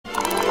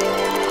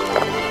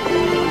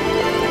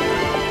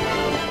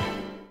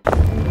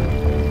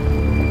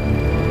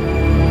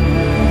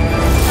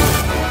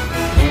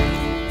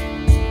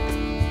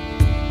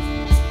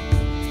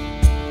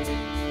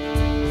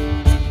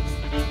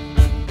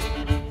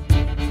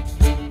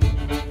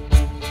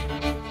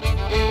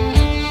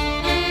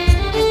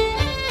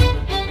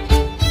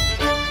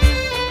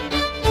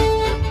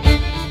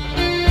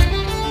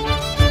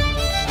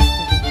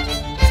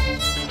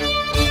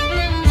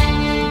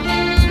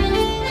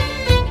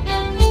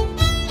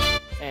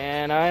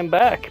am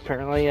back.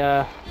 Apparently,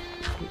 I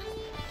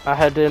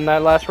had to end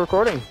that last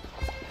recording.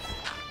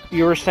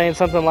 You were saying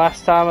something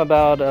last time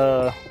about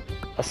a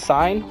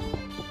sign?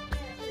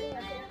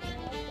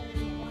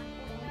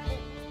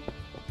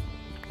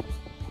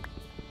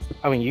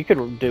 I mean, you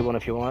could do one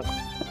if you want.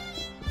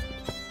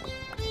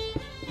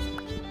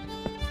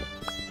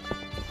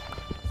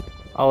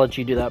 I'll let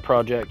you do that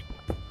project.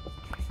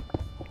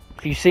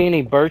 If you see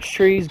any birch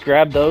trees,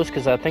 grab those,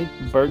 because I think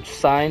birch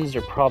signs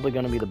are probably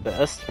going to be the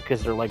best,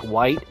 because they're like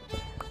white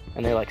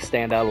and they like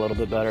stand out a little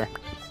bit better.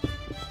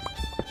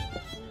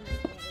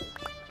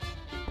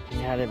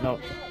 Yeah, I didn't know.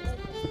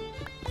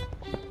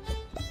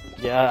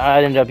 Yeah,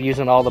 I ended up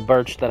using all the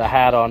birch that I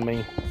had on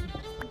me.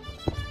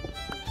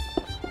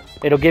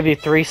 It'll give you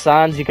 3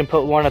 signs. You can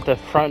put one at the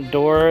front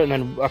door and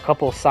then a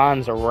couple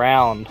signs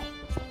around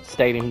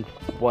stating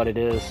what it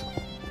is.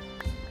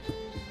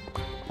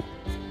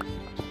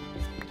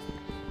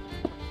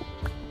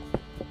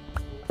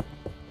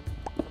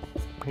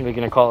 We're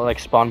gonna call it like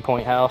Spawn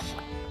Point House.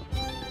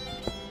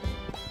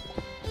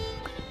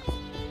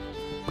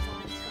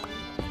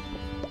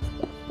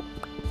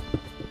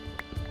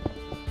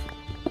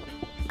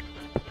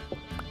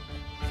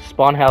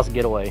 Spawn House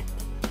Getaway.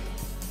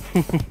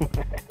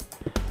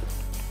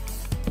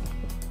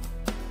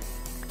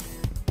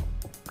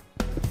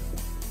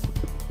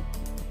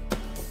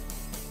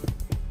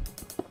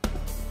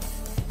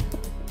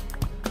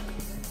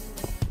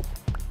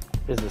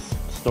 Is this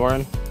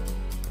storing?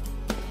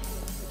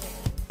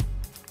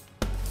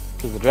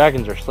 Because the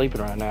dragons are sleeping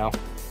right now.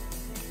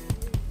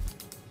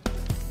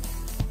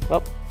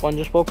 Oh, one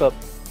just woke up.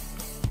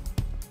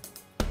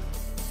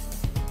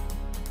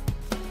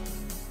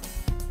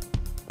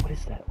 What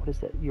is that? What is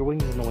that? Your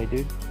wings is in the way,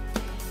 dude.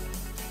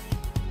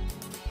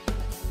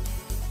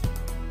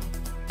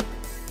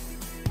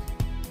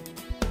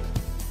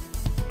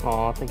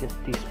 Oh, I think it's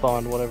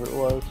despawned, whatever it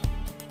was.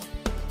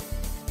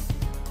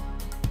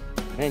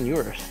 Man, you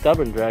are a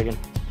stubborn dragon.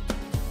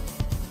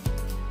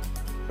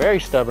 Very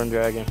stubborn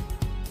dragon.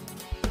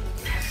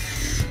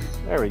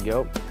 There we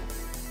go.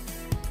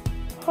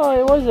 Oh,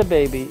 it was a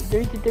baby.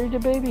 There's a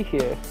baby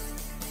here.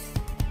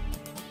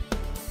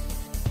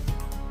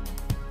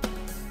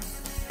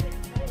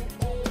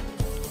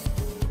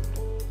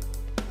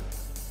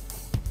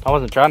 I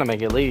wasn't trying to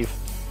make it leave.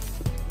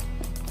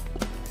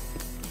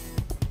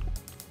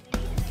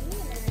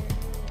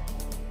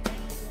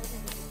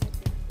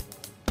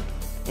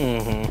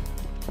 Mm-hmm.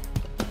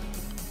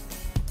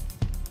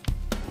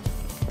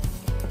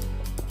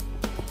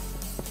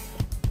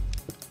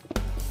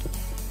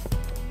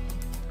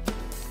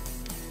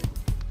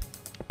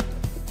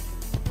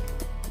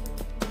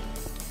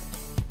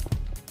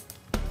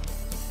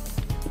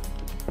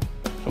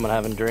 Someone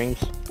having dreams.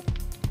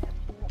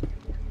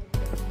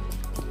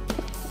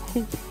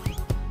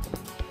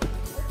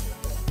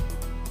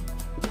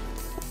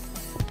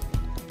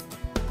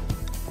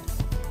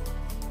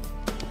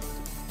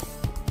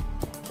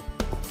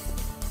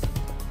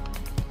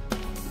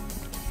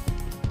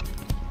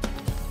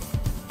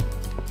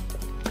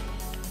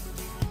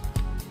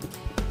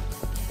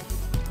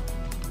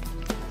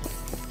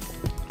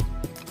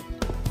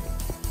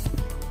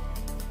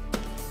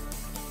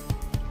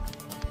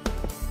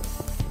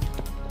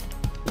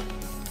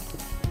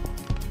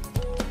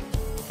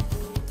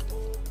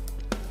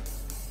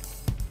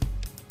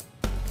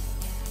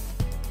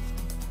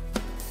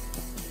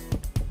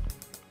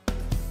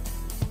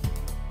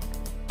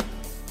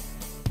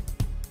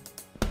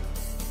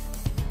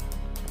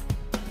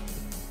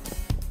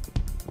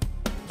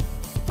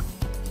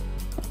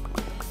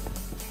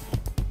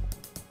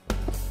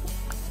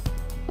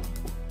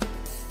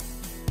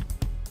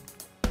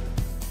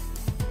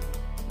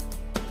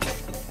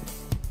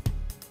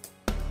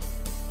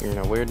 Hearing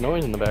a weird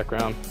noise in the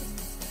background.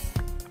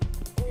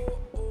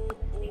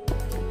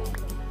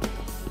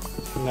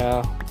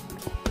 No.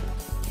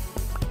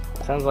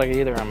 Sounds like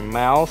either a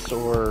mouse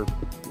or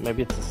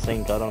maybe it's a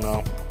sink, I don't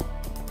know.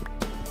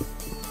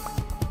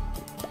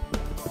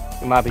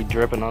 It might be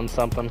dripping on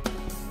something.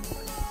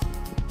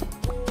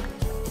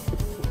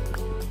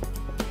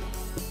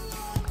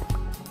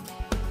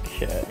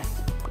 Okay.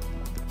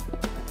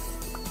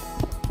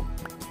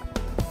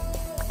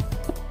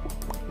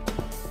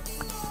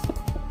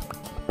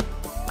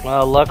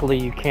 Well, luckily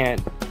you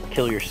can't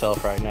kill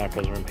yourself right now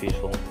because we're in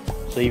peaceful.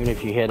 So even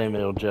if you hit him,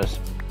 it'll just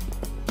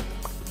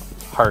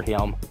hurt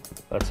him.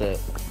 That's it.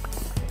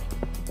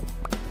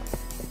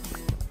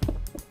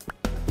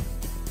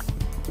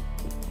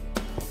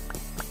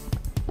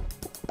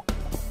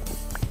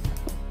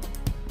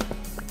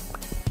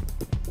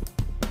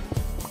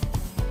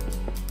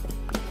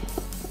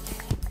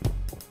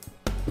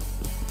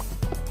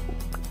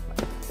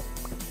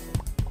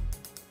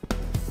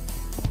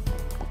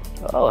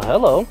 Oh,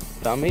 hello.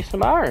 Found me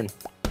some iron.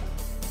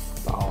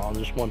 Oh,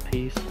 just one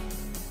piece.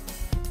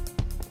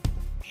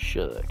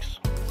 Shucks.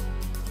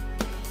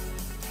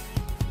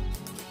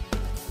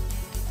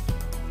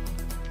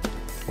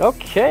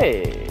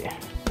 Okay.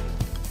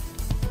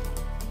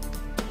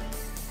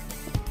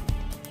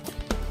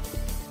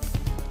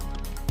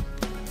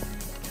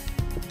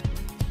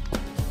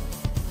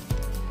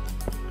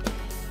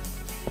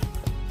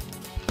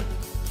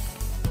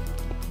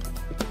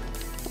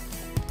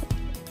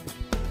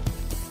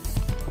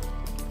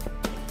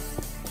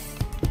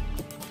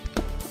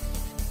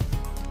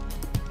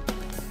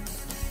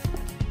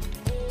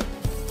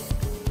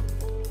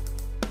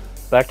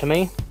 Back to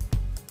me.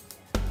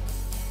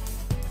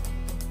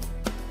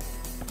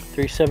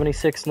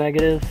 376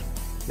 negative,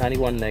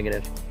 91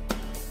 negative.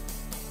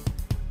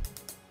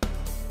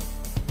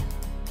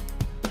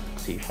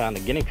 See, you found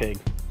a guinea pig.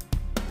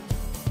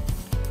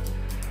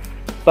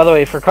 By the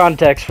way, for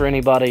context for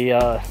anybody,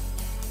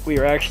 we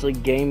are actually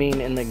gaming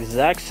in the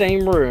exact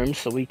same room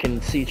so we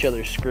can see each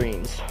other's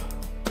screens.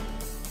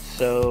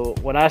 So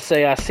when I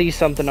say I see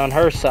something on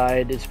her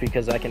side, it's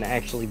because I can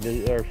actually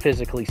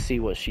physically see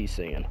what she's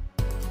seeing.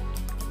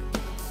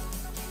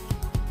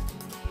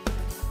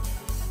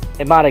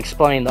 It might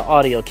explain the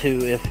audio too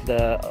if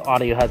the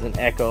audio has an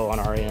echo on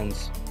our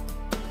ends.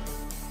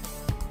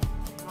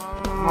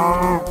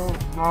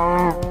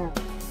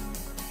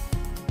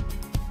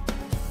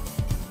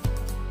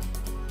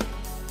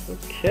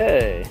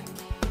 Okay.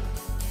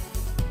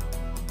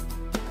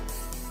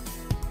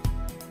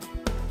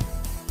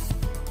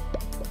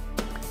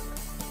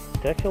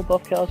 Did I kill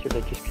buff cows or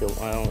did I just kill?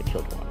 I only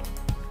killed one.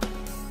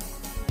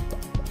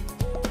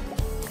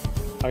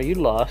 Are you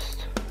lost?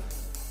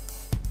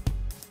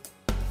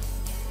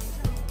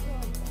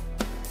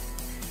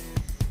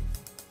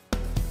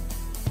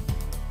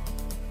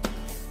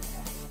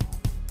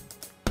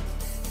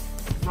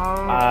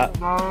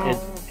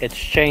 It's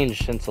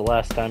changed since the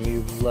last time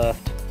you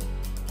left.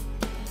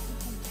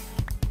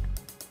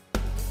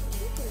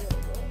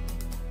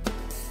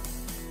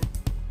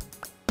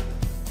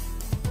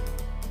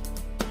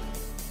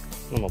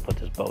 I'm gonna put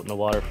this boat in the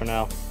water for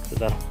now,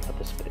 because I don't have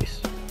the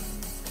space.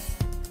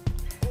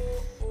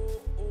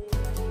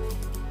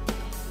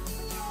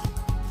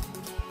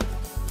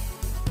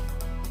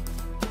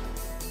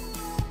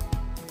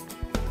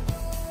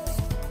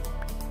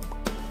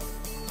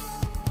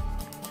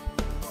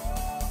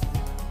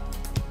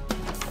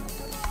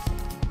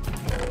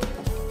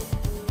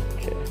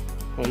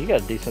 Well, you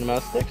got a decent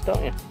amount of sticks,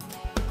 don't you?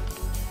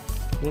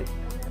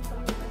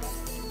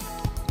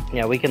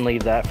 Yeah, we can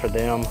leave that for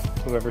them,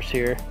 whoever's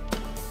here.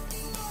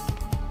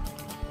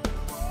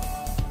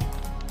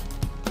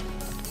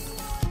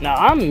 Now,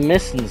 I'm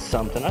missing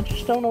something. I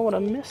just don't know what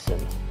I'm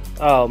missing.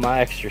 Oh,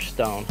 my extra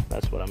stone.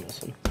 That's what I'm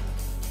missing.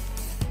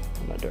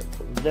 My dirt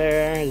over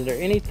there. Is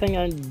there anything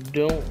I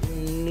don't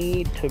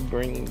need to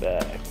bring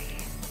back?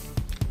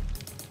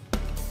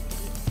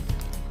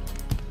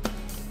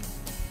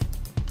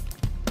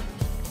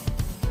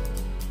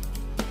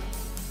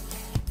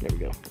 There we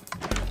go.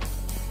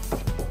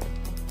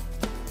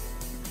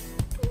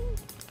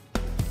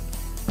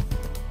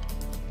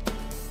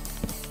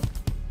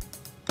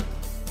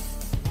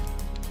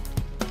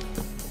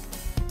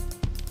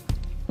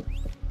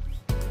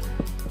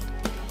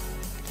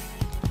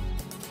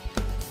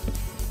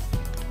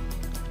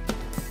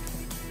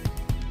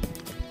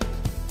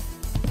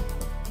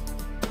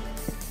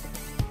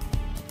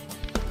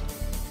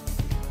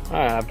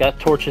 Alright, I've got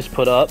torches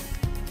put up,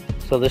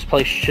 so this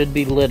place should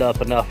be lit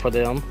up enough for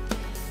them.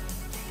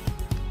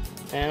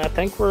 And I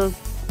think we're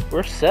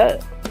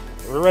set.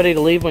 We're ready to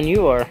leave when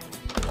you are.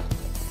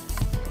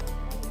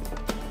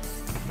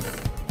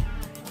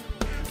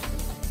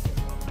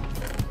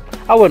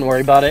 I wouldn't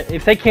worry about it.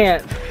 If they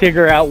can't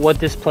figure out what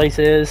this place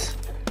is,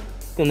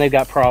 then they've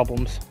got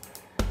problems.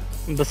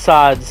 And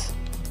besides,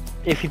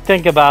 if you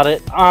think about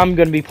it, I'm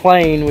going to be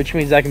playing, which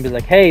means I can be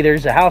like, hey,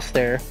 there's a house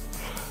there.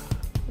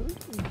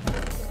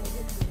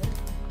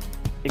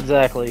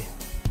 Exactly.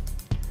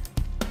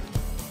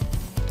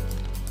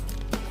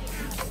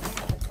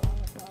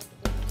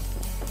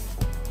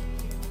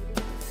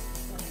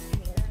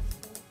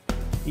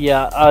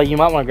 Yeah, you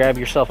might want to grab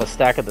yourself a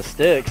stack of the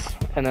sticks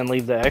and then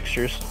leave the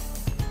extras.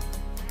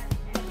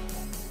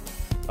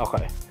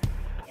 Okay.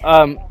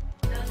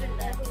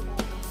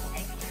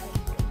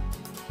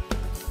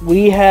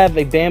 We have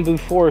a bamboo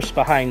forest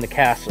behind the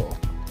castle.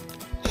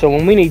 So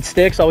when we need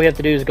sticks, all we have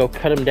to do is go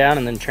cut them down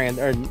and then turn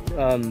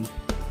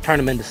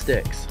them into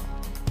sticks.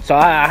 So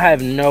I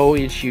have no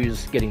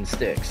issues getting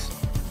sticks.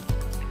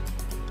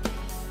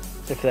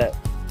 If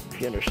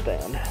you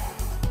understand.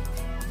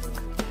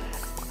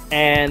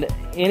 And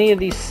any of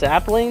these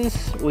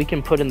saplings we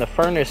can put in the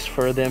furnace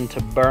for them to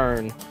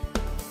burn.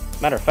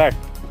 Matter of fact,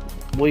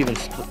 we'll even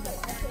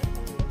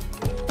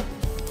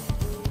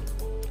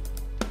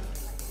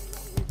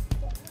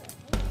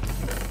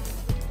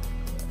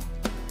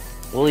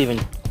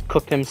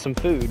cook them some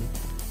food.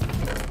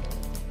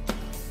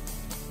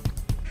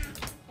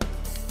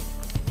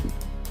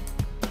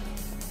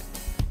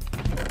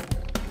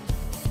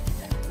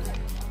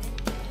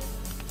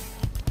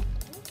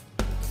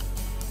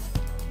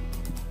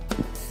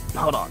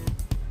 Hold on.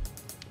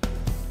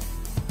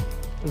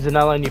 Is it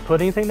not letting you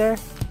put anything there?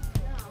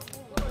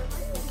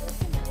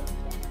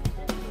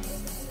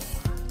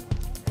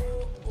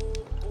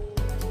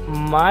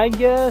 My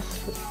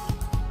guess,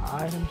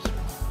 items.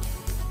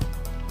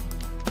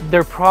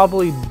 They're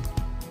probably.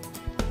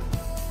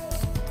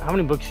 How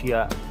many books you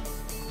got?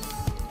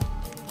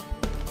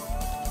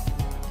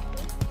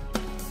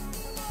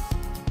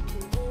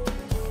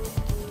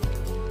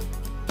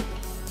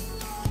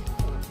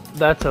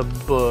 That's a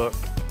book.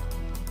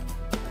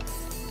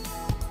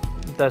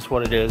 That's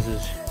what it is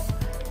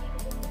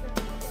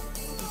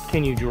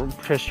Can you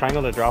press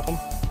triangle to drop them?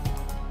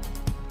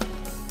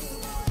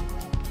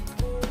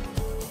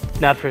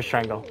 Not press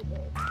triangle.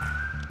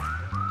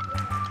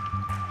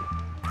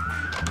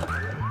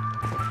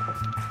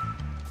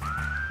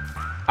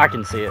 I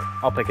can see it.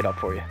 I'll pick it up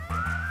for you.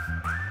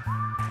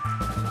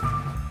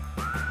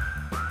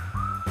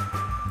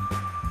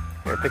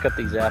 Here, pick up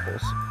these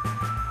apples.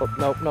 Oh,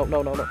 no.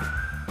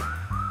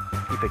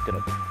 You picked it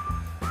up.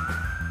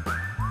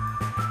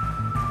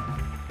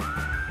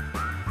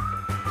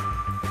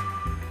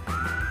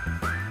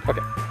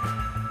 Okay.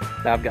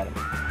 Now I've got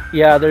them.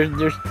 Yeah,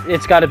 there's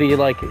it's got to be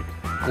like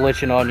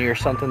glitching on you or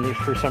something.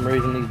 For some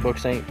reason, these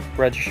books ain't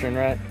registering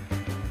right.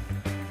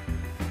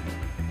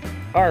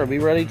 All right, are we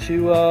ready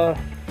to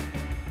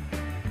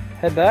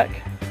head back?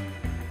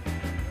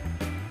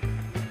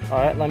 All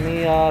right, let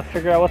me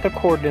figure out what the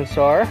coordinates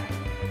are,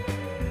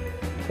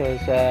 because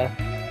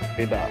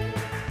be about.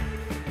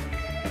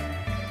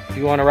 Do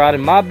you want to ride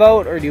in my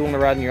boat or do you want to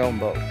ride in your own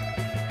boat?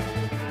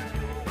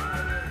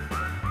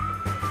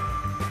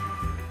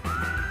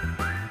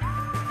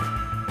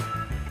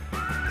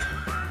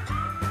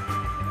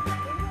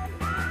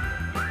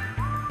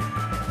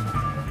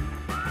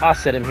 I'll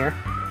sit him here.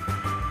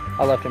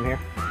 I left him here.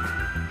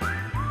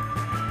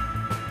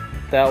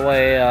 That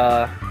way,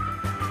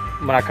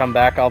 when I come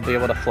back, I'll be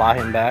able to fly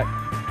him back.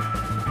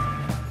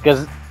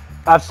 Because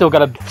I've still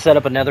got to set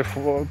up another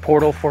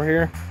portal for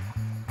here,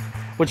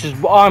 which is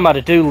on my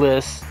to-do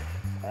list.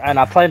 And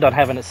I planned on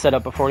having it set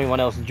up before anyone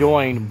else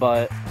joined,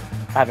 but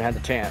I haven't had the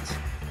chance.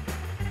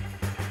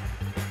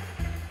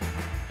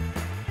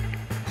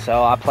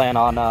 So I plan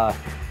on,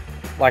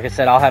 like I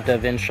said, I'll have to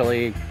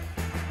eventually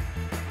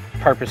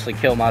purposely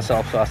kill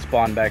myself so I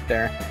spawn back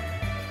there.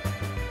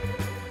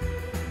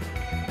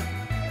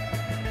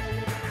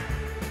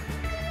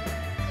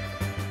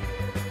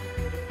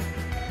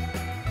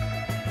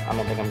 I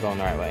don't think I'm going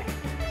the right way.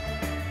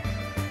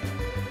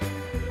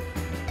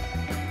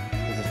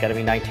 This has got to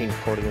be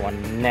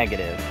 1941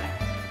 negative.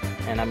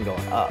 And I'm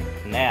going up.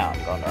 Now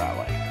I'm going the right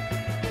way.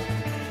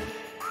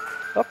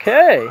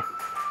 Okay.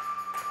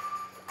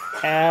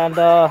 And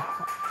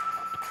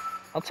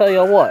I'll tell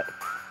you what.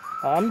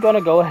 I'm going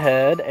to go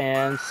ahead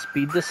and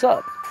speed this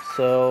up.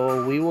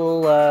 So we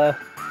will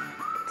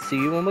see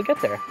you when we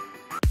get there.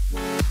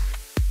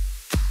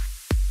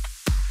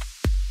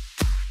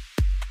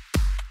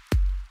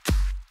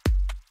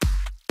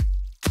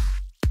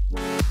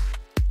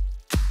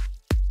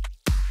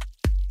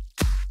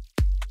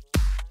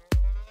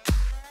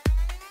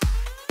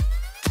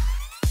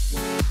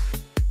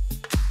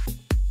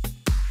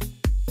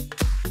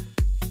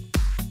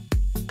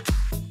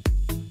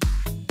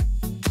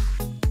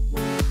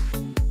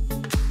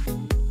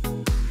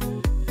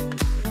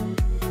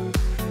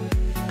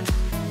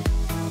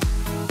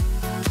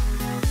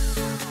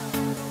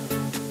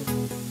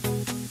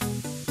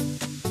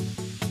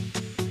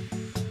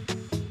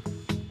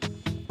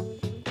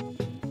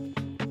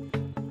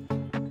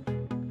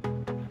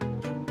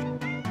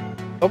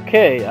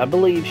 Okay, I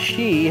believe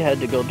she had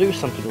to go do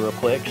something real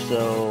quick,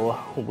 so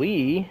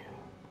we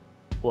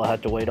will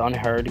have to wait on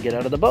her to get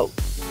out of the boat.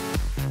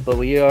 But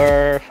we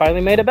are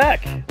finally made it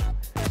back.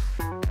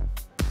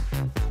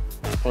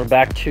 We're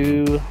back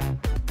to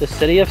the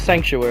city of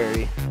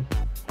Sanctuary.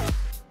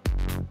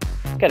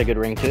 Got a good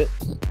ring to it.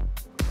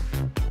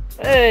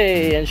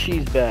 Hey, and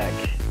she's back.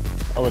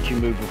 I'll let you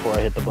move before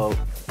I hit the boat.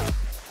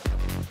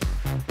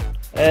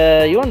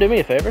 You want to do me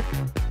a favor?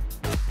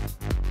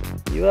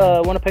 You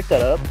want to pick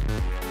that up?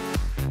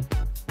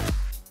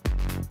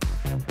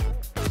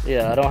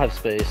 Yeah, I don't have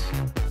space.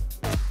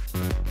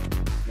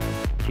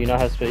 Do you not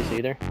have space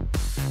either?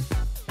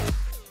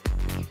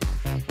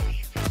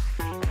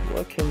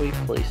 What can we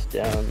place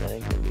down that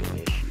ain't gonna be an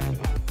issue?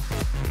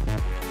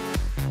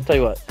 I'll tell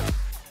you what,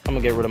 I'm gonna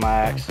get rid of my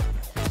axe.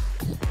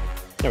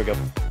 There we go.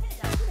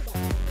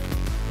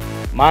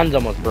 Mine's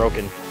almost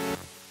broken.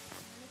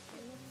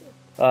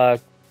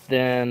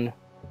 Then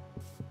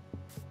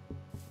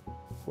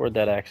where'd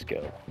that axe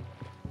go?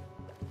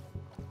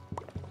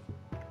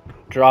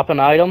 Drop an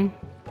item.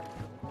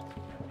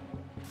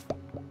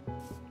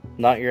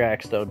 Not your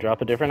axe though,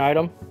 drop a different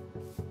item.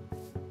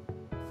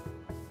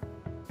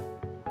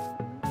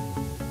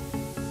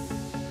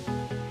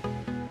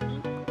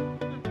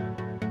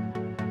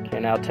 Okay,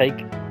 now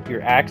take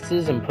your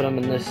axes and put them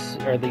in this,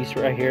 or these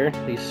right here,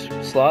 these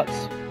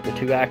slots, the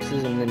two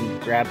axes, and then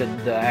grab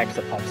it, the axe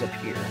that pops up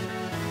here.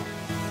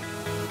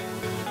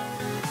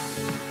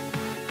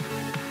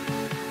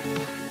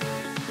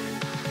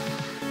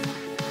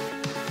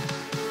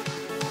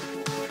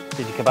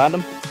 Did you combine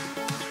them?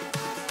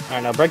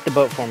 Alright, now break the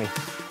boat for me.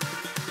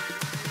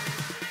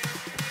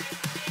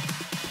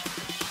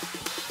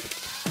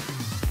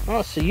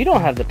 Oh, so you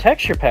don't have the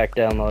texture pack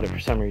downloaded for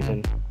some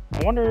reason.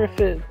 I wonder if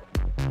it...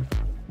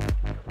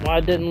 why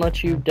it didn't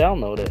let you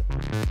download it.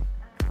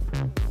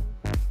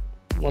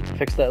 We'll have to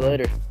fix that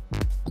later.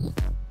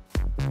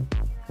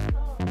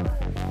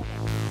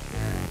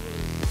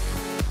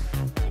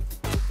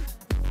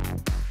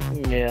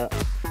 Yeah.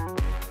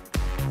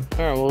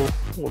 Alright,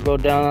 we'll go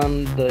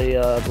down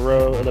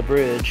the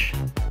bridge.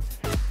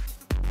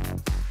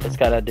 It's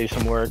got to do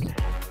some work.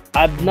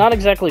 I'm not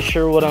exactly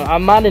sure what I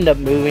might end up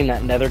moving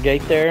that nether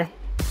gate there,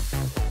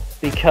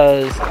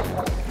 because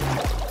I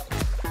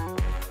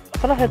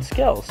thought I had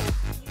scales.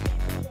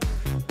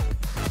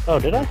 Oh,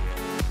 did I?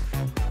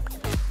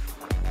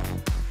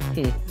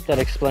 That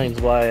explains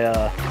why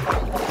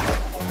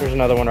there's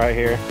another one right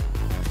here.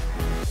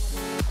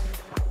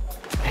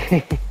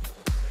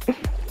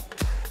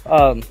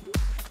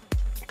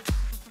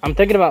 I'm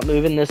thinking about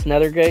moving this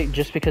nether gate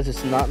just because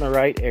it's not in the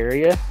right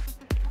area.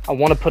 I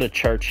want to put a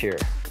church here,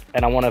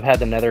 and I want to have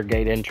the nether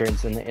gate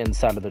entrance in the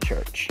inside of the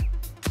church.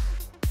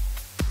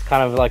 It's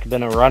kind of like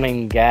been a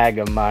running gag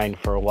of mine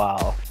for a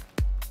while.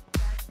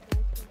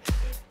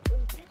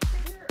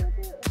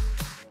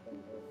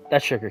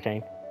 That's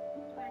sugarcane.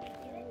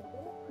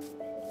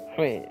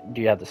 Wait,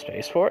 do you have the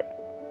space for it?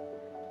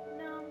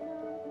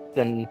 No.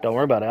 Then don't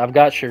worry about it. I've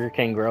got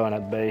sugarcane growing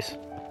at the base.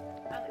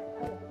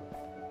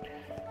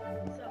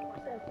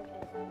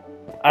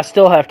 I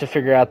still have to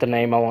figure out the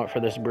name I want for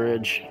this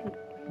bridge,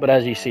 but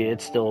as you see,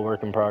 it's still a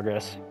work in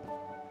progress.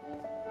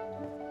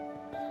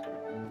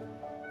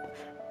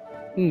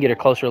 You can get a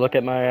closer look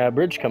at my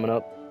bridge coming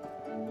up.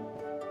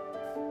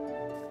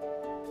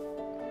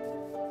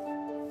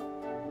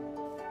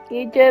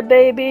 It's a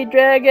baby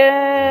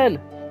dragon!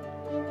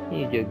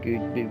 He's a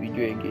good baby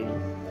dragon.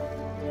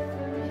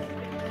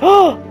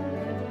 Oh!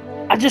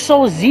 I just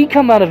saw a Z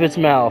come out of its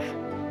mouth.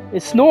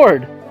 It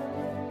snored.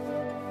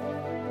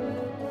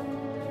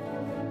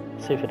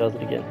 Let's see if it does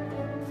it again.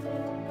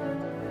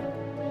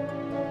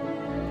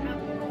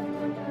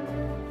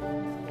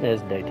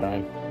 It's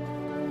daytime.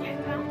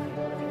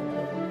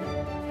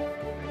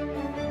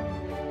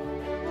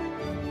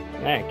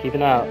 Alright, keep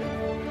an eye out.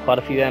 Quite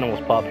a few animals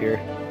pop here.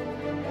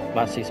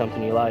 Might see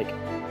something you like.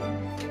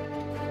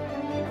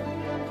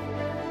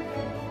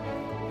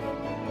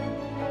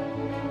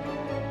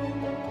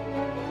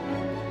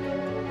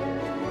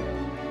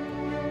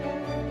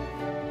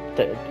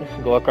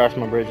 Go across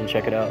my bridge and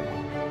check it out.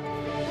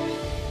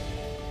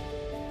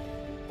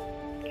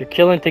 You're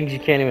killing things you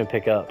can't even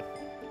pick up.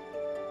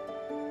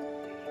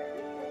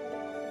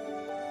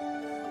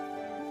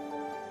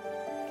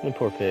 Them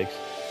poor pigs.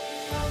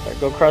 Alright,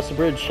 go across the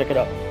bridge, check it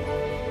out.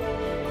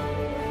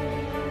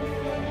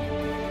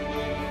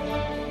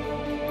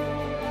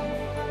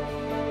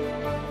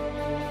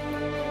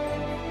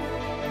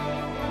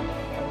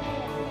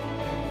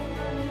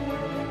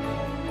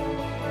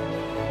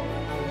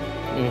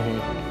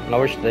 I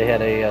wish they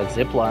had a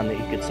zip line that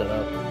you could set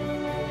up.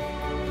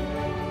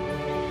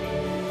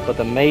 But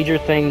the major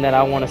thing that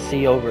I want to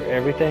see over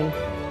everything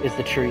is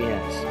the tree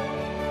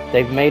ants.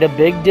 They've made a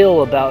big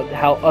deal about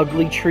how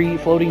ugly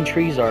floating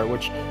trees are,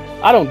 which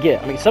I don't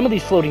get. I mean, some of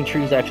these floating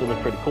trees actually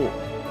look pretty cool.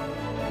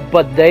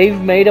 But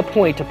they've made a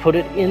point to put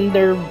it in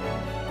their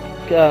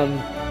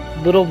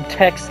little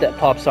text that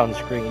pops on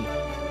screen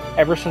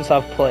ever since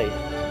I've played.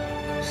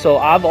 So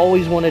I've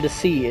always wanted to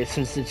see it,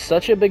 since it's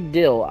such a big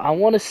deal. I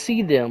want to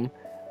see them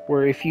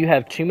where if you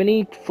have too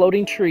many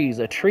floating trees,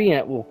 a tree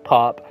ant will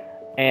pop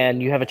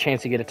and you have a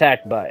chance to get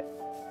attacked by it.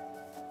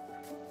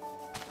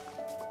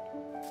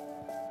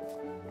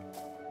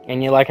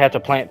 And you like have to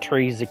plant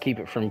trees to keep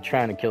it from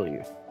trying to kill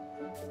you.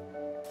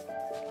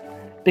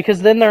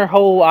 Because then their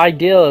whole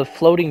idea of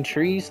floating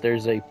trees,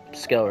 there's a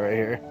scale right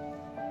here,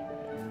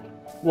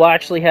 will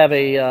actually have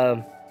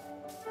a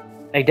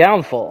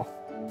downfall.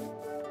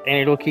 And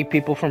it'll keep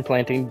people from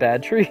planting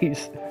bad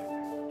trees.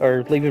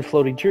 Or leaving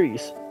floating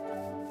trees.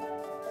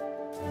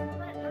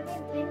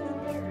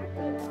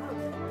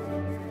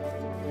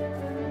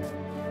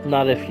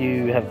 Not if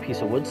you have a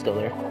piece of wood still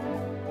there.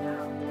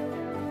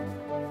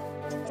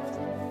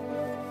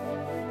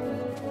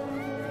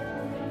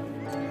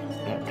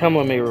 Now, come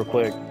with me real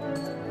quick.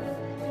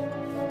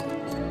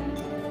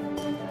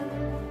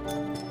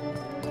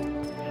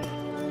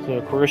 So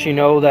of course you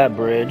know that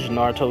bridge,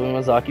 Naruto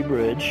Umazaki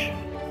Bridge.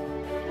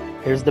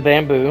 Here's the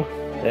bamboo,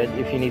 that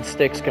if you need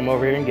sticks, come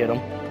over here and get them.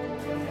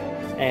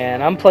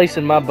 And I'm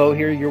placing my boat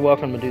here, you're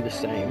welcome to do the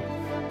same.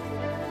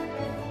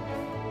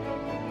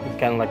 It's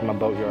kind of like my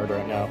boatyard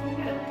right now.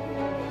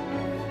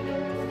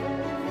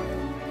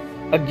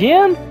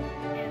 Again?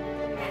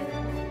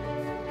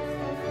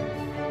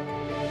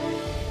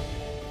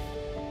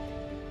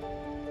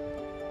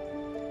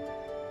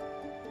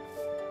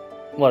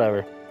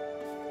 Whatever.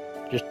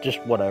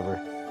 Just whatever.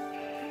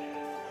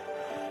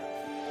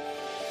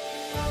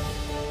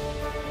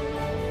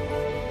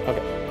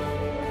 Okay.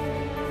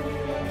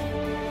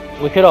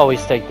 We could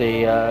always take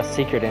the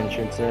secret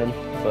entrance in,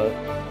 but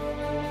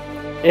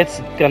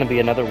it's gonna be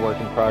another work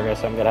in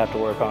progress I'm gonna have to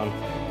work on.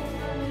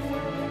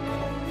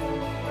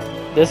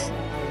 This,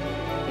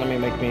 let me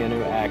make me a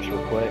new axe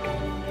real quick.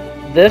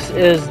 This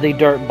is the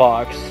dirt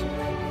box.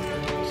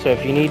 So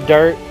if you need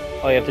dirt,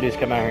 all you have to do is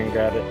come out here and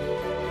grab it.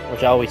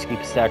 Which I always keep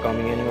a stack on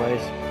me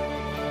anyways.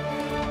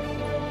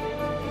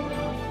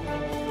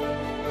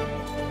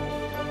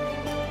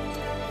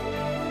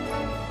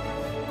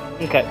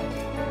 Okay,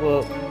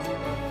 we'll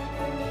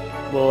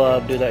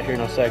do that here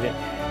in a second.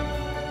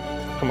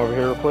 Come over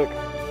here real quick.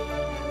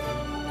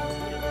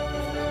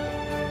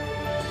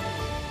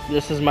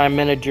 this is my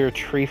miniature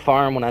tree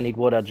farm. When I need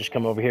wood, I just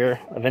come over here.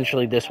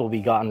 Eventually this will be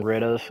gotten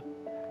rid of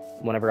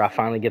whenever I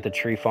finally get the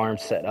tree farm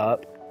set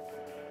up.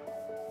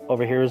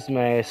 Over here is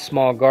my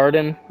small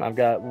garden. I've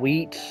got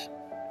wheat,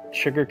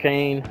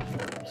 sugarcane,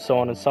 so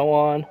on and so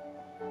on.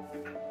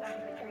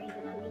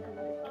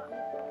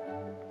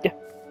 Yeah,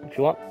 if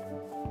you want.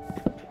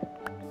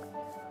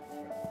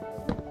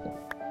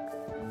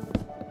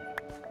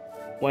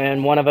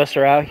 When one of us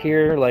are out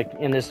here, like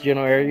in this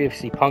general area, if you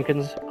see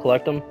pumpkins,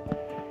 collect them,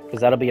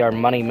 because that'll be our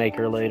money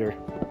maker later.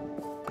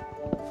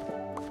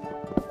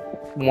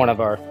 One of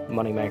our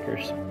money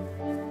makers.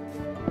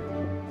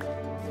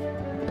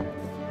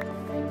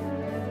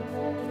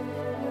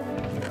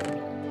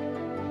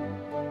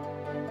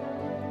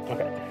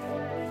 Okay.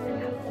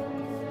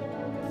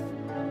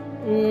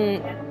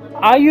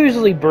 I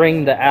usually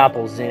bring the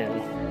apples in.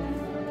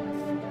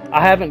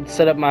 I haven't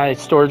set up my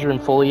storage room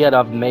fully yet.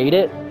 I've made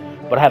it,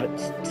 but I haven't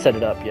set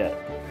it up yet.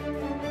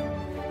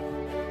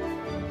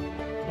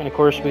 And of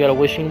course, we got a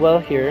wishing well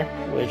here,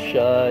 which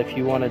if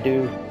you want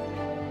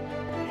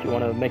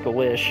to make a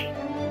wish,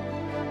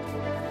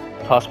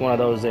 toss one of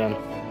those in.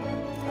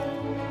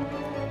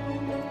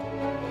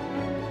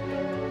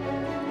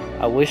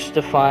 I wish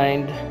to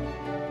find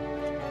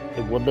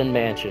a woodland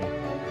mansion.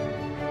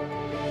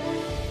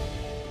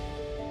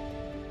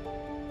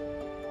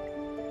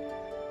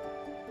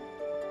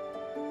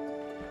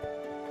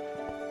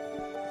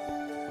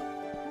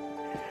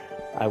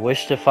 I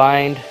wish to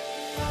find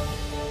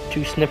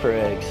 2 sniffer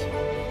eggs.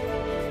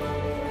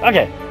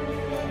 Okay,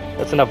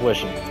 that's enough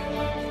wishing.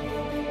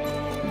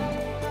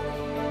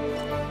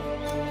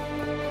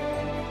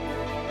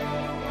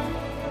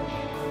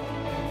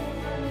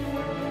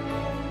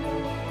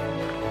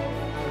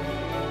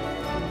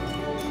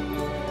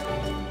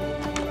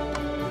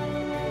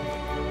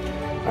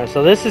 Alright,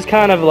 so this is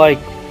kind of like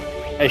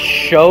a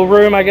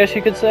showroom, I guess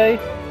you could say.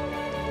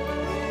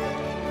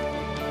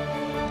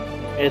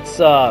 It's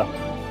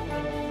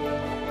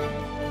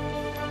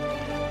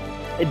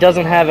it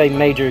doesn't have a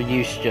major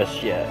use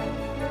just yet.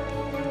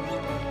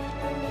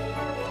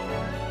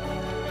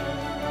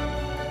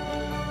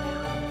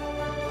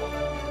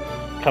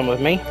 Come with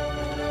me.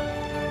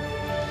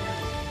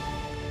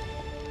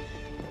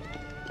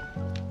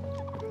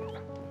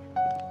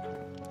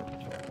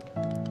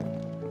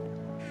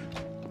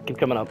 Keep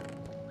coming up.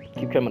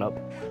 Keep coming up.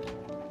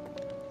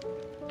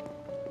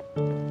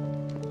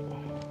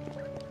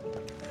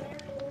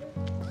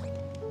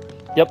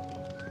 Yep.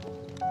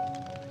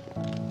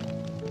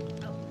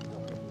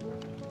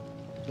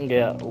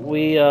 Yeah,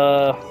 we, do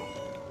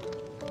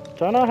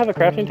I not have a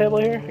crafting table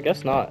here? I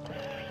guess not.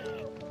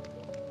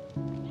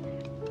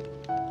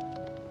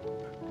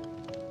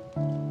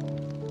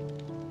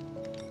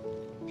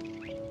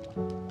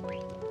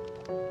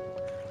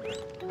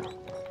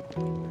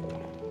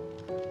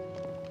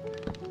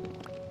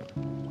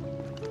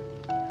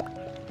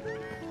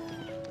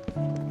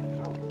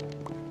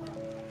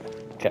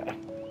 Okay.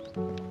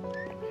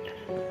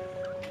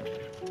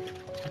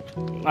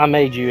 I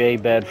made you a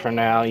bed for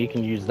now. You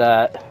can use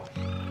that.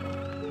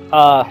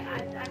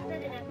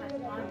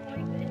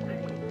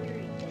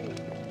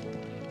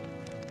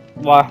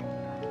 Why?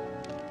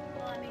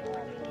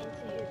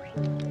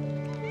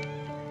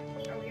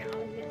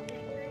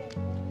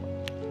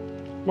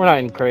 We're not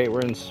in crate.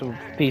 We're in some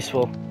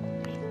peaceful.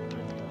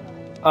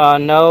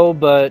 No,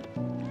 but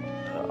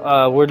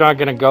we're not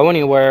gonna go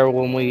anywhere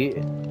when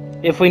we.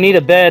 If we need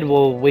a bed,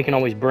 we can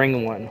always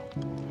bring one.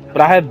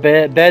 But I have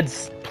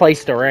beds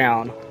placed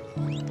around.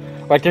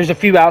 Like there's a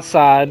few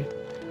outside.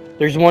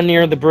 There's one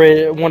near the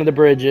bridge, one of the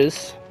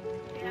bridges.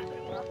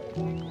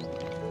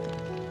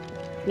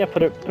 Yeah,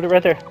 put it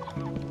right there.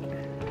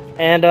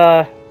 And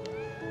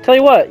tell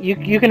you what,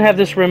 you can have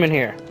this room in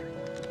here.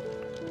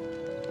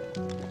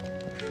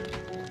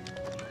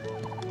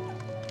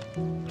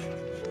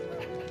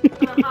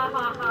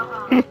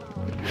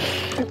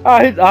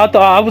 I thought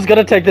I was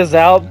gonna take this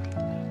out,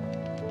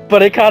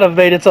 but it kind of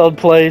made its own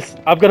place.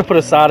 I'm gonna put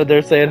a sign in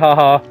there saying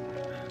haha.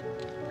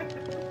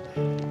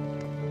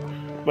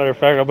 Matter of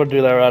fact, I'm gonna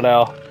do that right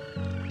now.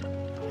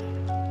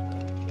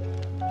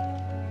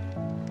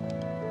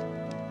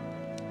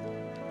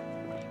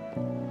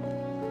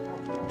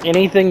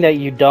 Anything that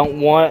you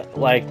don't want,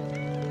 like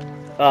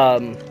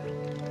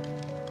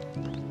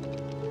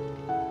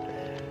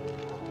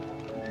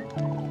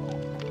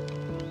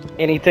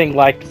anything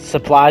like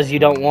supplies you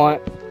don't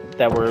want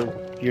that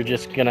you're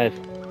just gonna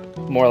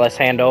more or less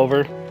hand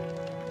over,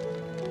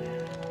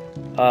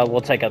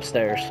 we'll take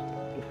upstairs.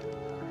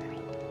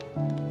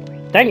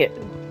 Dang it.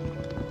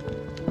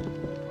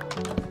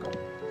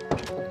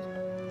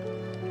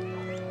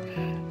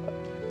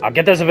 I'll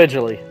get this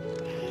eventually.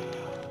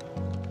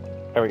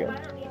 There we go.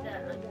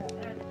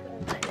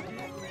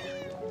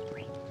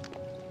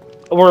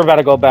 We're about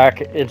to go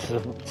back. It's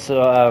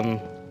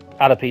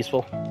out of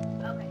peaceful.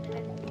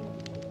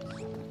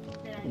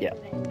 Yeah.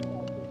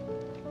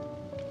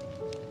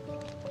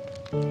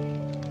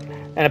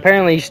 And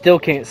apparently you still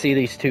can't see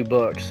these 2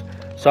 books.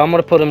 So I'm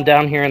going to put them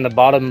down here in the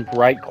bottom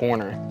right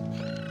corner.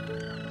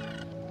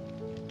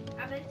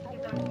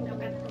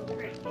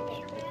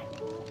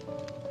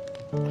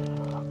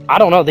 I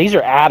don't know. These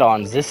are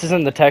add-ons. This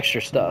isn't the texture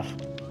stuff.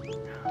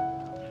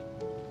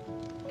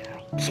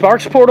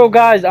 Sparks Portal,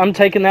 guys, I'm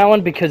taking that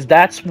one because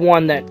that's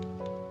one that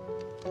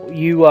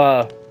you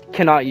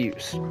cannot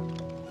use.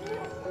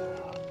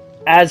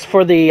 As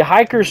for the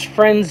Hiker's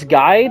Friends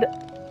Guide,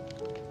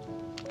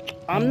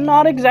 I'm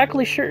not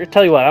exactly sure.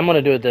 Tell you what, I'm going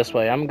to do it this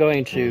way. I'm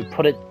going to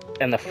put it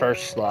in the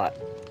first slot.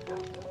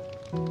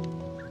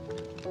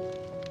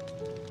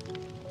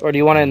 Or do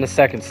you want it in the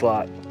second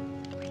slot?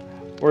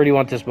 Where do you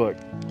want this book?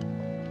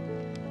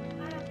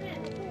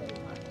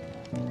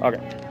 Okay.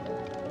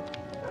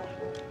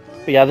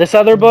 But yeah, this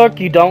other book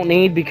you don't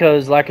need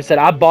because, like I said,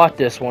 I bought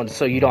this one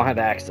so you don't have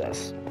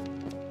access.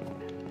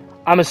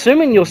 I'm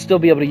assuming you'll still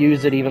be able to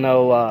use it even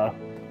though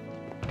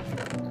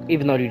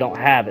you don't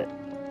have it.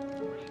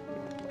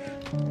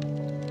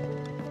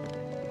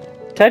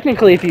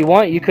 Technically, if you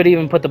want, you could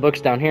even put the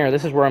books down here.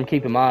 This is where I'm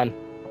keeping mine.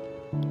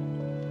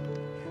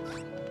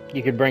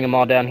 You could bring them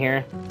all down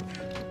here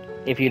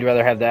if you'd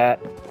rather have that.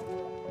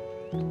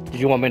 Did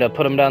you want me to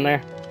put them down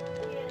there?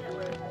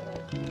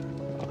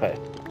 Okay.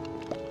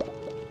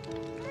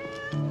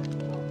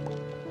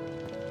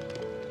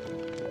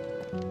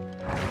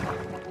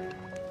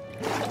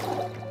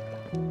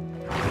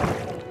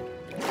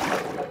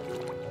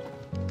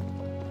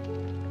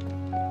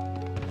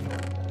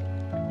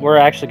 We're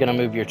actually going to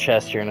move your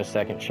chest here in a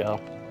second, Shell.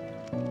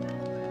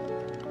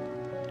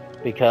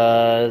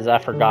 Because I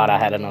forgot I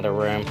had another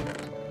room.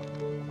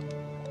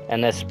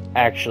 And this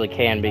actually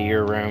can be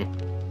your room.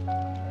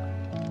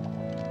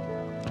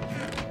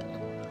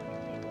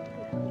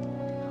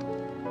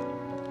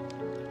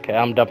 Okay,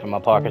 I'm dumping my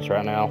pockets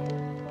right now.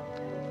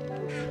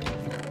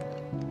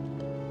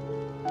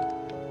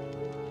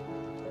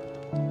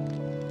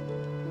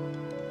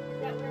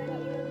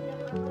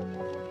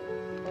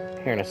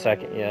 Here in a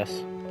second,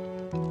 yes.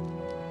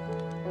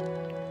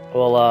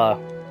 Well, I'm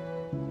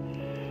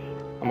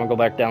gonna go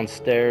back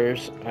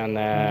downstairs and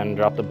then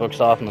drop the books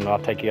off, and then I'll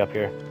take you up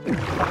here.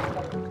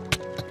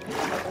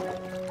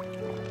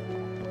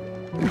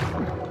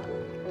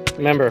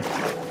 Remember,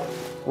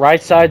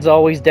 right side's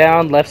always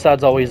down, left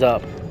side's always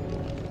up.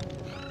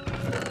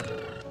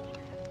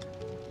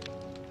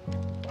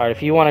 Alright,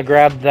 if you want to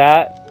grab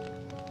that,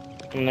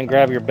 and then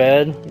grab your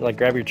bed, like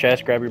grab your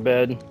chest, grab your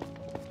bed.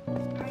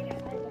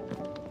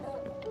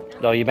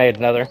 Oh, you made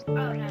another.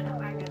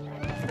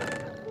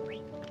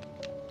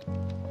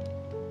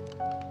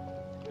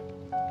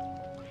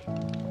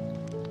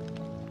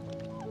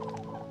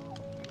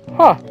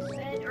 Huh.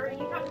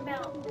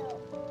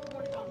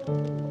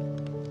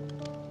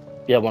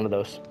 Yeah, one of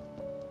those.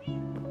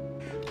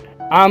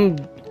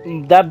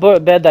 That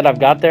bed that I've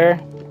got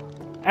there.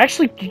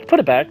 Actually, put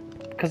it back,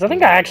 because I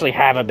think I actually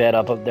have a bed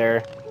up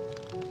there.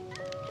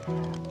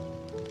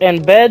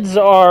 And beds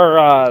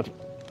are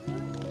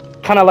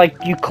kind of like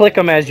you click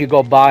them as you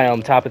go by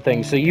them, type of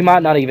thing. So you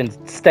might not even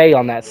stay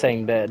on that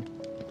same bed,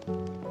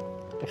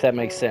 if that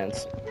makes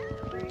sense.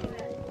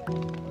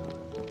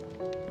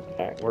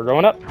 All right, we're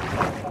going up.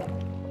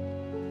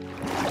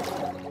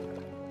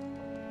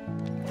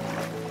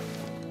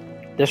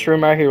 This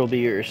room right here will be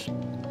yours.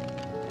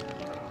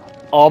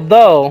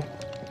 Although,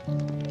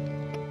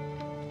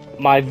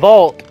 my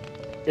vault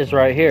is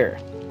right here.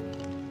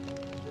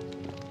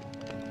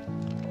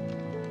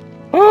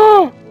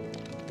 Oh!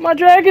 My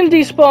dragon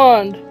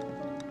despawned!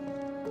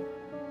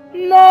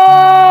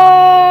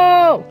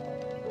 No!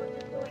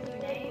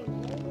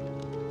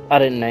 I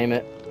didn't name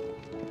it.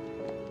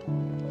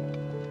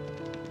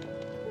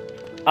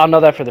 I'll know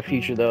that for the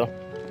future, though.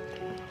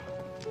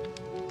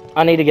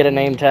 I need to get a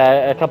name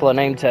tag, a couple of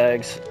name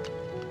tags.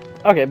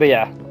 Okay, but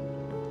yeah.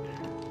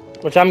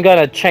 Which I'm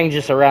gonna change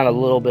this around a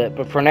little bit,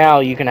 but for now,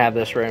 you can have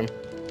this room.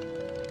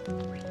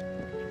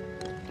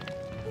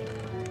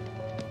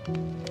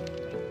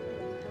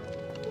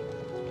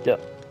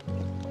 Yep.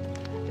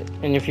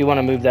 And if you want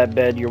to move that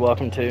bed, you're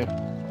welcome to.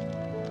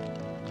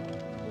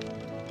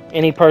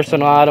 Any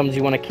personal items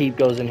you want to keep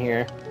goes in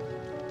here.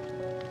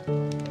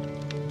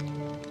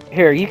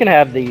 Here, you can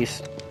have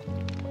these.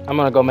 I'm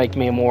gonna go make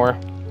me more.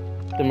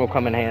 Then will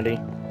come in handy.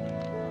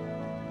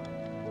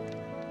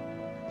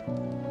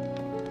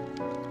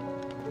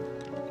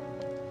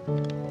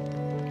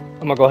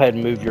 I'm gonna go ahead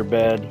and move your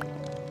bed.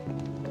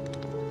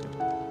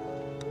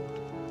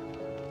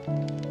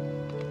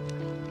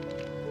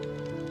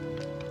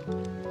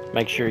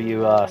 Make sure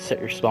you set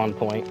your spawn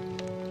point.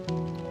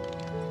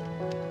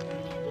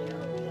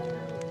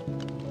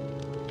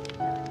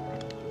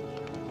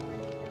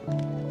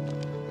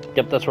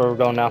 Yep, that's where we're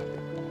going now.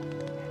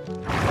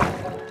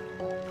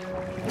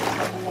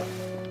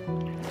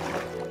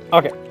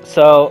 Okay,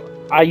 so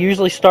I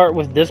usually start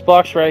with this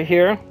box right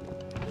here.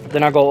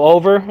 Then I go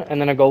over,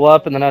 and then I go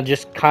up, and then I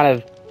just kind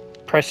of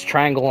press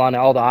triangle on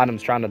all the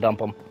items trying to dump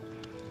them.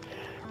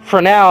 For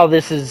now,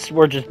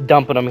 we're just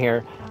dumping them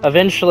here.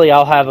 Eventually,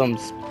 I'll have them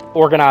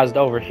organized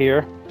over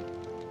here.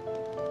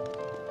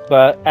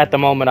 But at the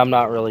moment, I'm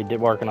not really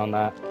working on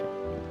that.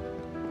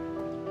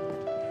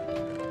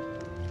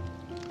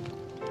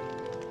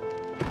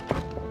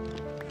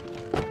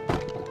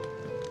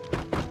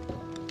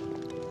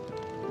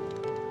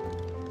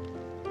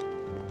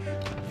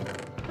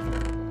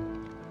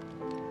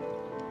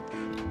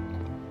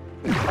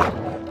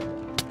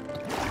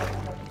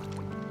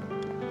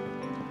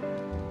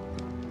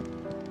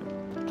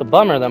 It's a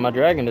bummer that my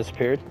dragon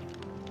disappeared.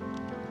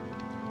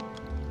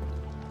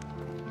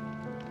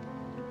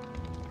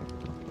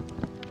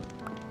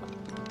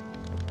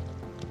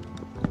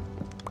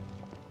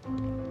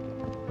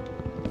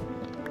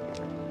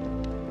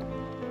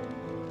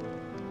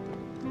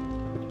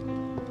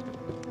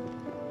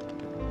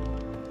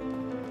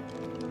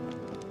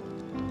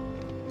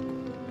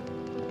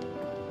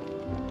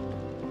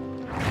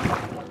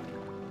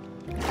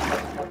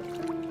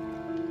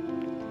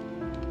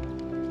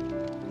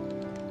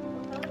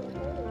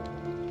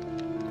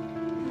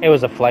 It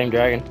was a flame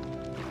dragon.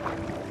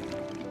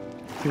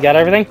 You got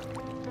everything?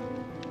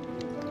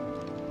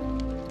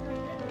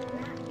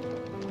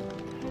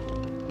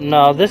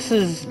 No, this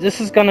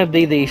is gonna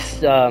be the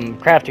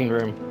crafting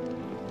room.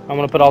 I'm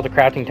gonna put all the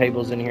crafting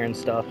tables in here and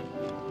stuff.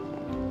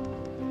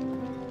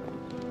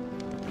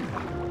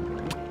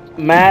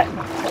 Matt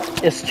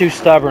is too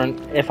stubborn.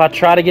 If I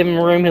try to give him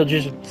room, he'll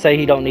just say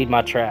he don't need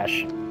my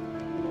trash.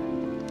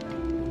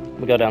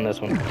 We go down this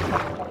one.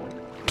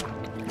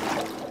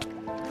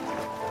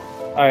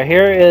 Alright,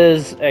 here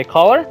is a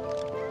collar.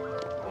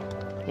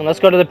 And let's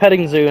go to the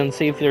petting zoo and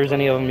see if there's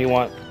any of them you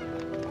want.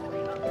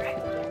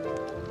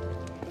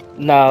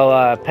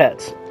 No,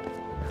 pets.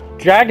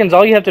 Dragons,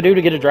 all you have to do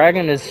to get a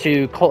dragon is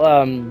to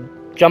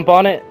jump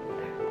on it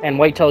and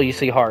wait till you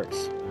see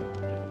hearts.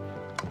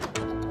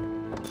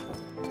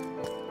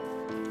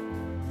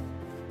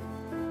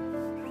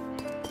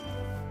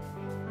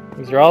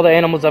 These are all the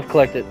animals I've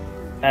collected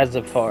as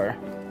of far.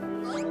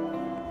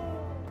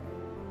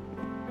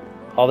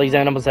 All these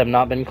animals have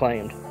not been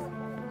claimed.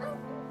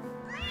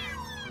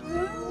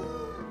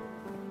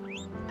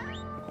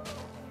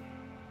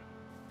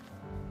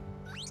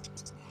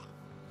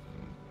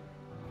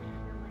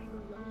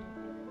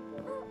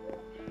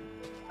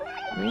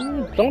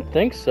 Don't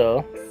think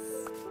so.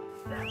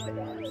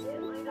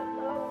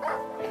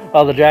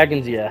 Oh, the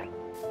dragons, yeah.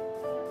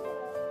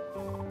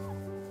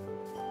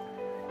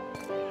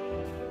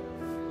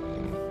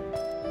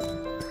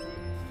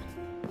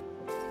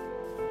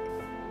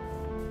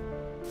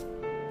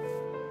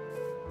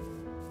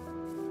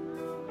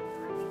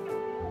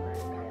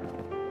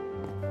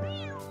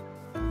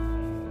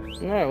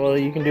 Alright, well,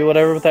 you can do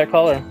whatever with that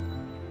collar.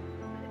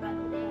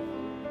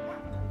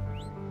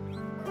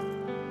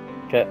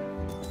 Okay.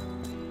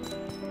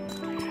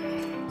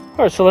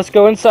 Alright, so let's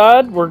go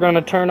inside. We're going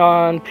to turn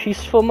on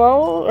peaceful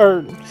mode,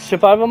 or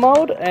survival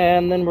mode,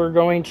 and then we're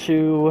going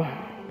to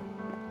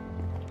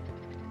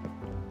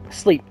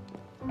sleep.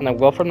 And then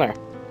we'll go from there.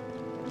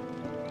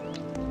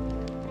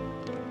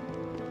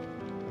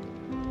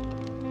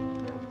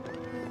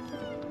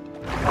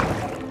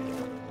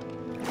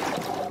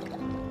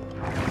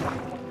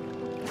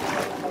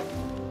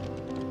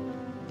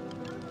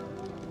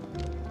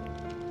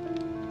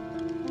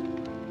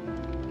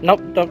 Nope,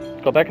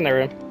 don't go back in their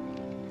room.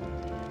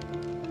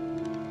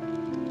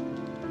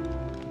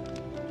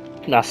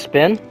 Now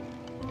spin.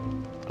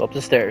 Go up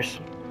the stairs.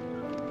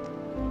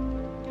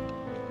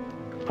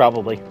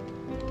 Probably.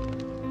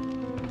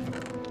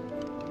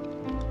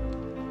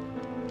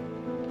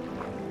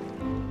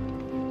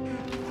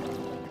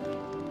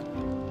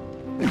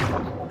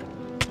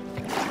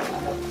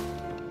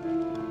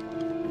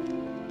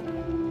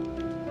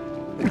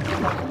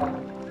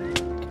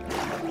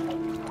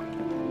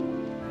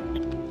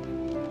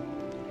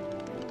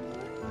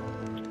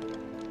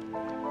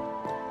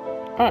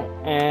 Alright,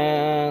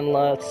 and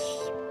let's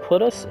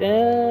put us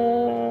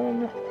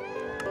in...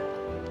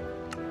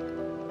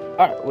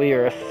 Alright, we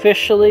are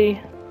officially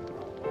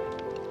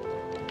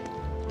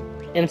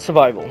in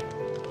survival.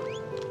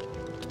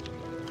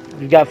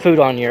 You've got food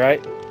on you,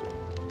 right?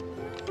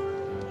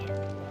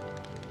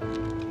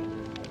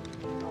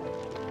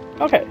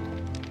 Okay.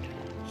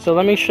 So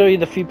let me show you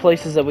the few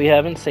places that we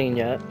haven't seen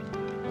yet.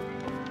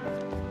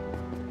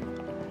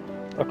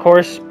 Of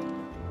course,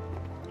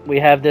 we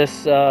have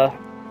this...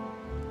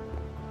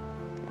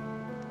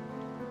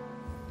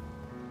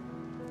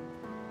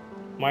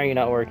 Why are you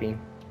not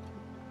working?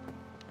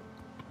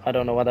 I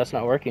don't know why that's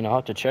not working. I'll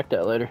have to check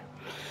that later.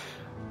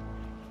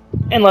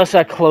 Unless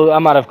I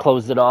might have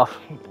closed it off.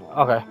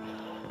 Okay.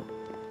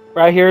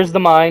 Right here is the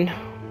mine.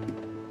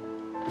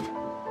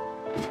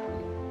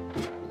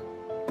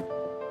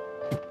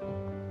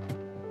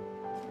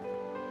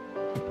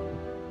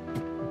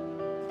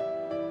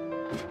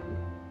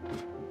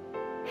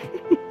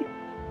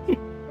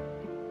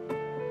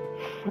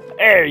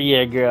 There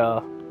you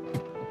go.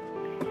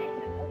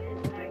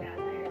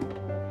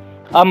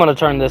 I'm gonna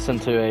turn this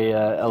into a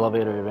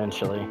elevator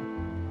eventually.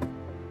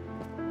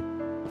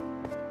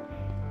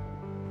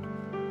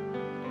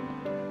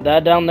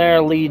 That down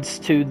there leads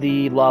to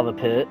the lava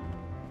pit.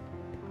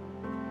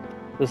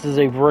 This is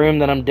a room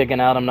that I'm digging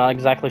out. I'm not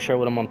exactly sure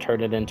what I'm gonna turn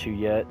it into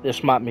yet.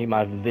 This might be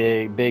my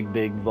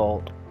big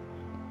vault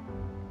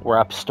where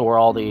I store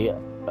all the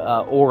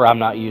ore I'm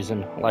not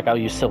using. Like I'll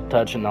use Silk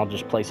Touch and I'll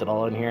just place it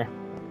all in here.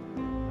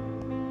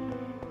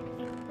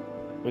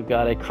 We've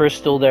got a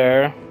crystal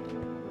there.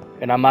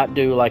 And I might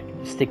do like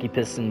sticky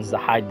pistons to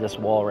hide this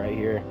wall right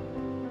here.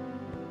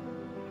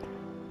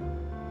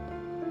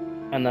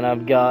 And then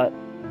I've got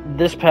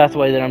this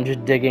pathway that I'm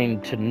just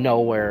digging to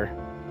nowhere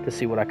to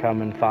see what I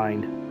come and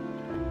find.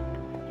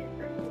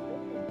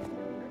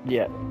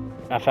 Yeah,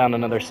 I found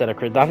another set of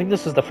crystals. I think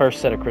this is the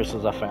first set of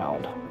crystals I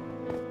found,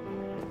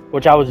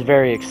 which I was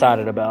very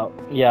excited about.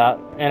 Yeah,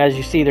 and as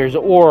you see, there's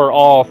ore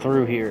all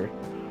through here.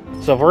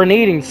 So if we're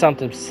needing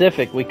something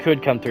specific, we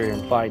could come through here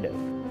and find it.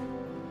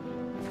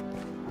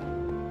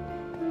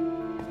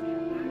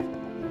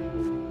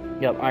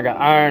 Yep, I got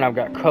iron, I've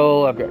got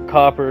coal, I've got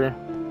copper.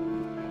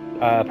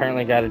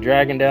 Apparently got a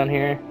dragon down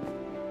here.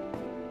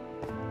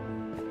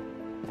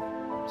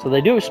 So they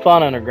do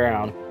spawn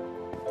underground.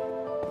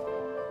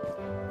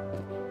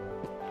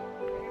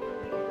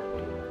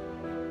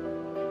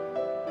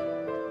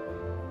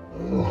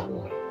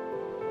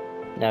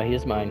 Now he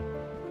is mine.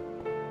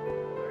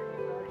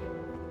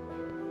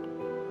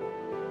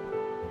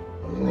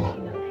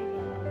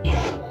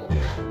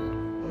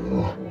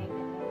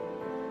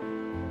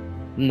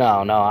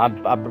 No,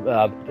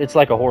 it's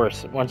like a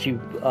horse. Once you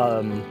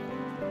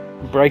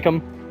break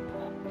them,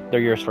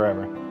 they're yours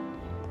forever.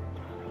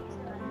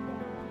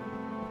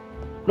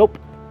 Nope.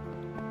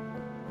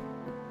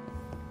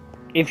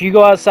 If you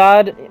go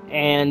outside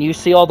and you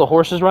see all the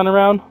horses running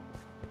around,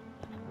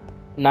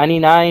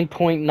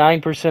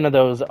 99.9% of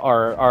those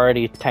are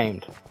already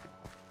tamed.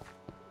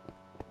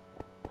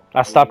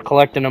 I stopped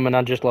collecting them and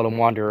I just let them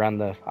wander around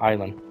the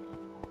island.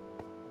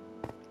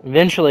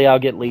 Eventually I'll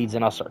get leads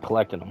and I'll start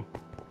collecting them.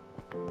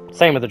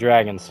 Same with the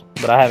dragons,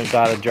 but I haven't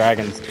got a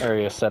dragons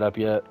area set up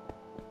yet.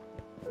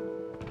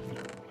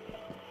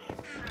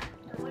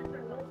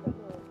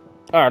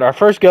 Alright, our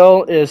first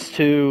goal is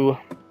to...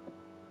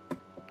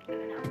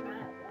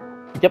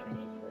 Yep.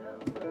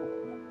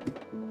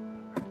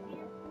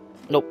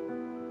 Nope.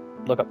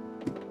 Look up.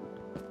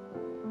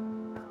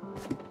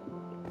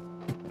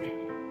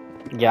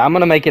 Yeah, I'm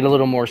gonna make it a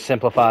little more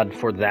simplified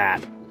for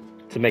that,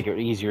 to make it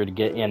easier to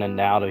get in and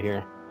out of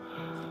here.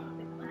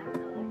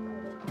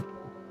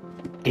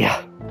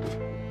 Yeah.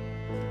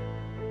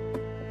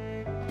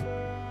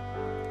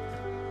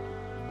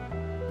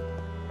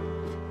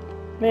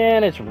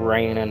 Man, it's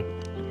raining.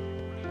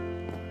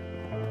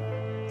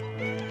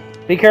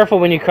 Be careful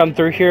when you come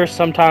through here.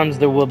 Sometimes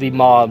there will be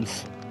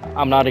mobs.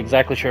 I'm not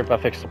exactly sure if I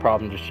fixed the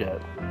problem just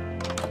yet.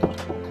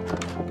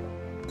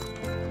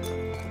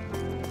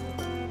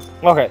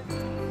 Okay,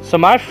 so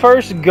my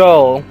first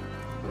goal...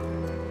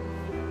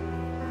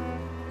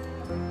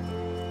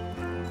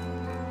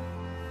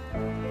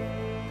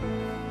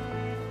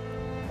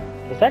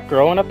 Is that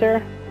growing up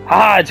there?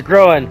 Ah, it's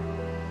growing!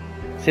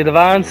 See the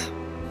vines?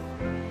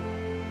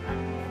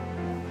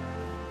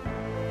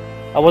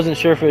 I wasn't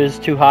sure if it was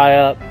too high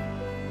up.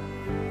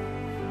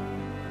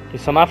 Okay,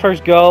 so my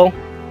first goal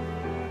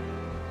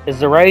is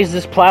to raise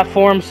this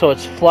platform so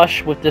it's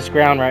flush with this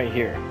ground right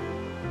here.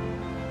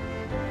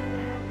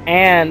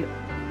 And,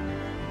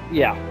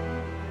 yeah.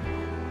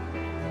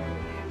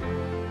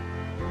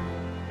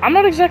 I'm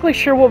not exactly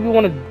sure what we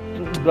want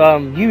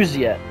to use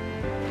yet.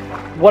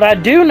 What I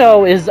do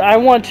know is I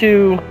want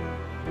to,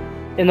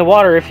 in the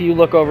water, if you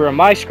look over on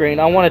my screen,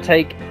 I want to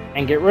take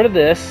and get rid of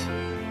this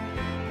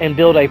and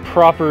build a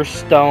proper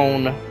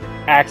stone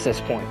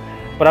access point.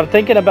 But I'm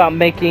thinking about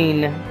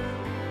making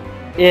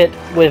it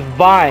with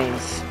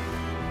vines.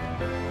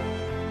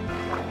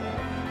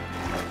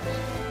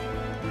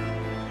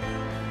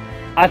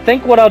 I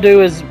think what I'll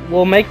do is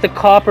we'll make the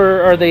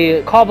copper or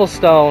the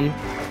cobblestone.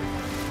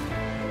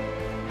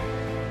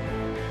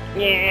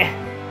 Yeah.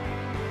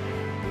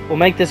 We'll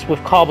make this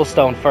with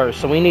cobblestone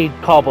first, so we need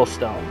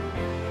cobblestone.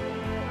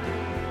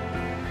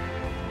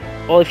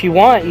 Well, if you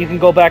want, you can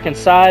go back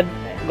inside,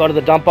 go to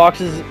the dump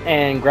boxes,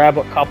 and grab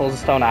what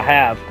cobblestone I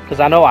have,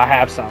 because I know I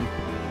have some.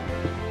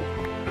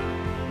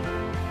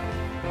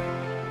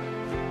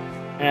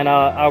 And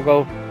I'll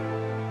go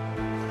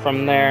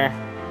from there.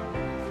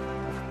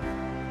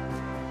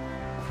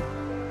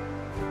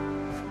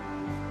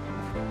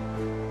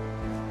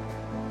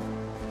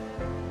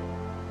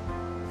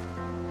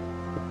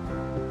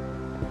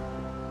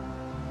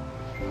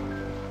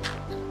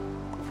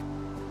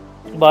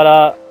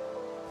 But,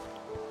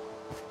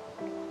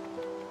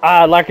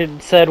 like I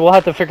said, we'll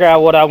have to figure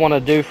out what I want to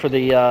do for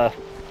the,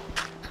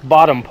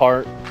 bottom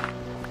part.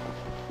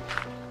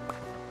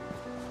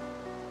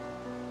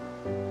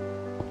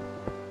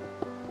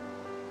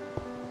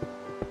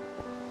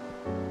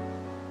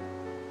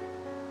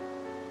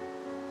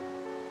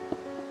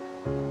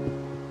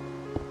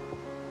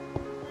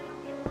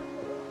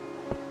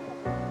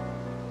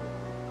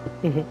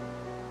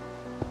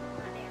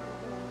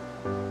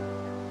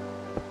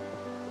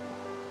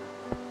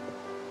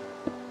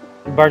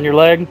 Burn your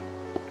leg?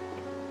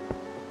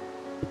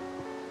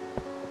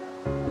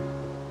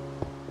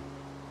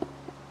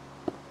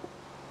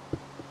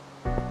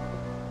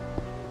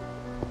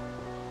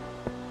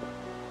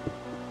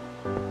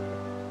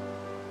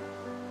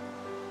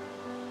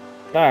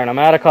 Darn, I'm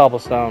out of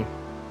cobblestone.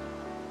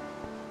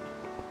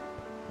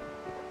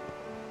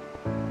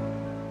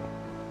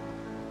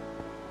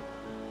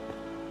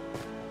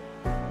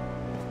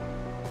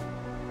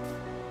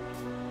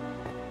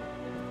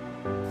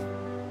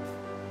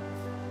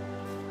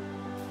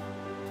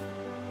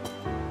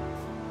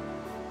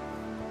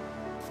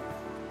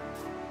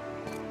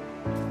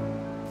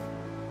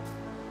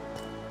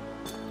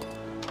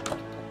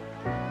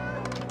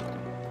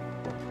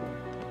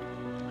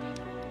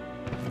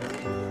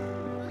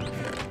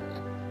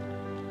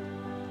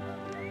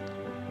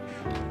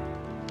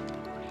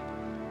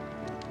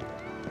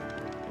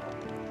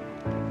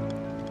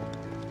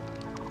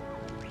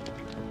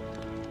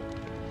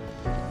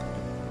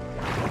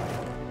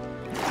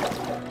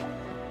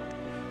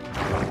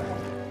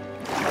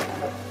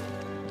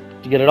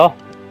 get it all.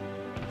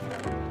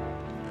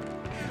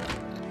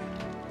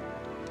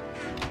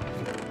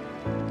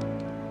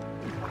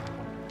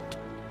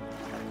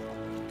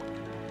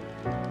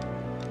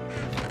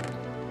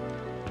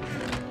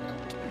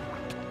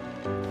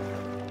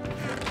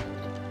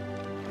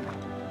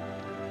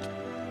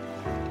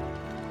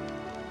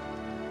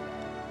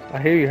 I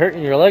hear you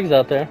hurting your legs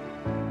out there.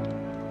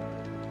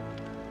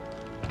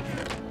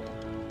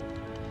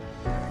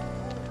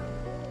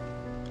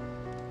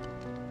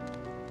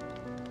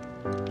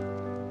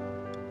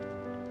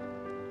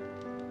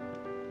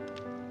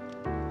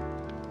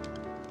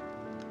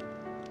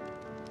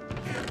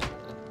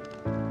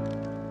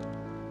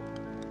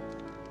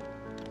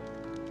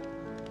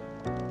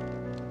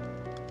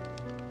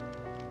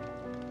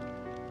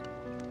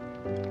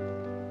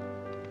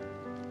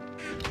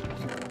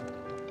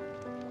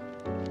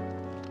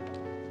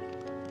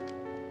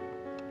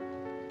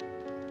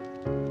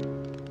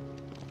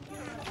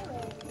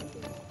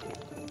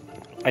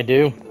 I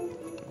do.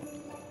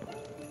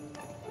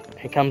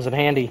 It comes in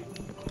handy.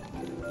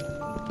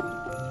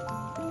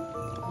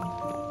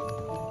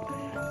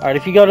 Alright,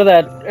 if you go to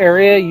that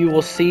area, you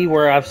will see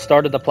where I've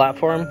started the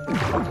platform.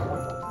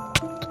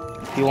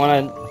 If you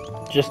want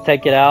to just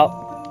take it out,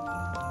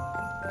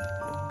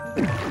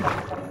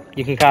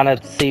 you can kind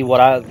of see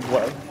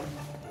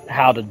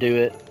how to do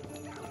it.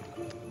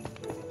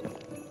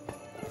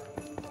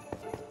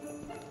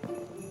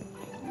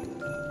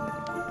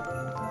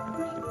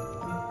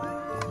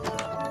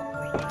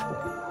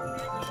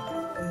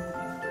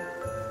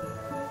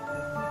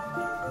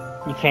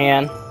 You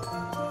can.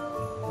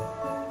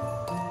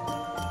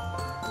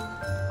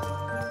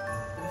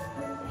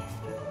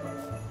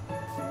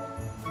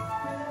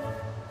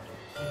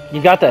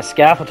 You got that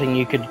scaffolding,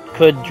 you could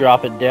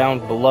drop it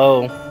down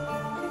below.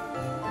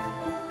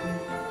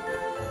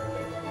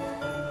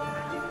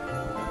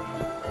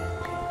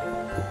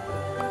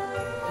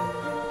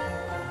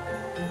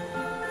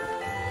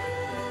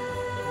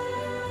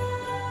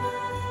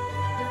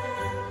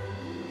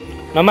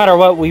 No matter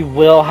what, we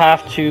will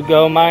have to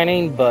go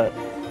mining, but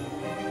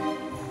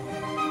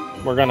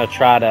we're gonna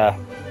try to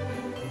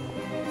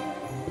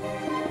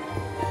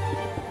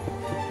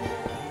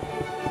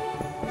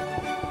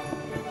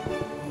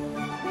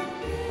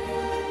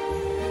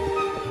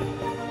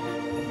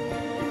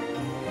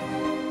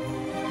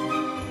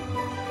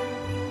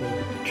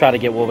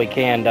get what we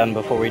can done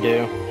before we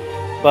do.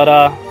 But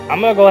I'm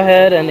gonna go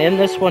ahead and end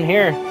this one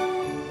here.